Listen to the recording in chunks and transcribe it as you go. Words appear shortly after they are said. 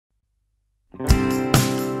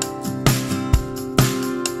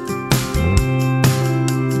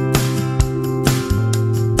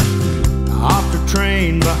Off the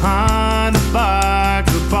train behind the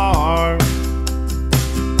biker bar,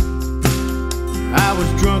 I was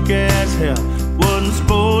drunk as hell, wasn't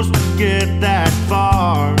supposed to get that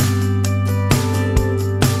far.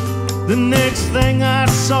 The next thing I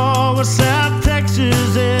saw was South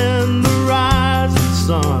Texas in the rising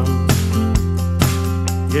sun.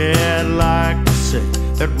 Yeah, I'd like to say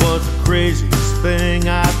that was the craziest thing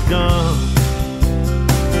I've done.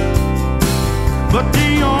 But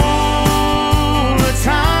the only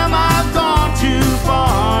time I've gone too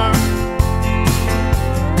far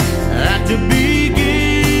had to be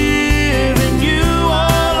giving you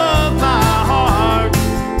all of my heart.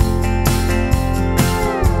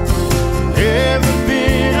 Every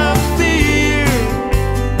bit of fear,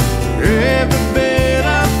 every bit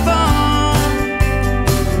of fun.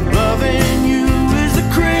 Loving you is the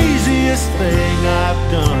craziest thing I've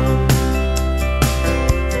done.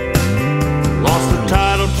 Lost the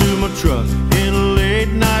title to my truck in a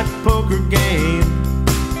late night poker game.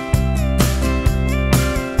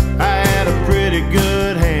 I had a pretty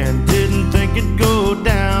good hand, didn't think it'd go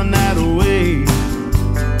down that way.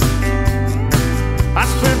 I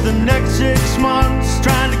spent the next 6 months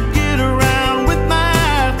trying to get around with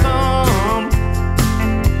my thumb.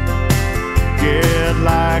 Yeah, I'd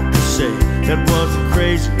like to say that was the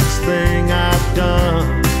craziest thing I've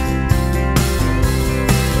done.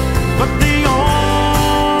 But the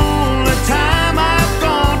only time I've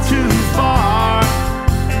gone too far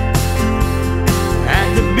had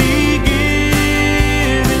to be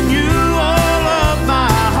giving you all of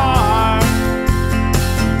my heart.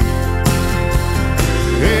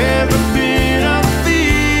 Every bit of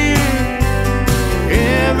fear,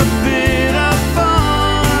 every bit of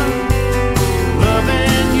fun.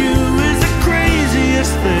 Loving you is the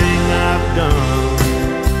craziest thing I've done.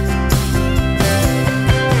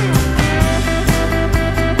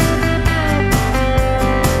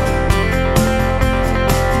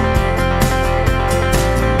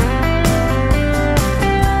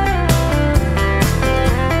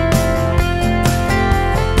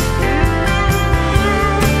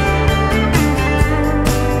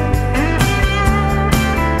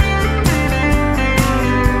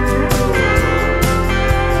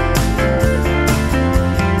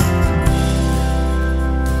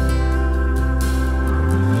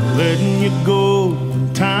 Letting you go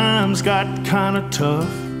when times got kinda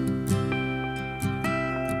tough.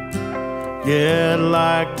 Yeah, I'd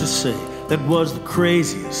like to say that was the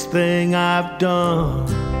craziest thing I've done.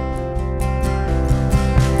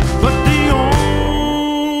 But the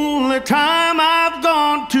only time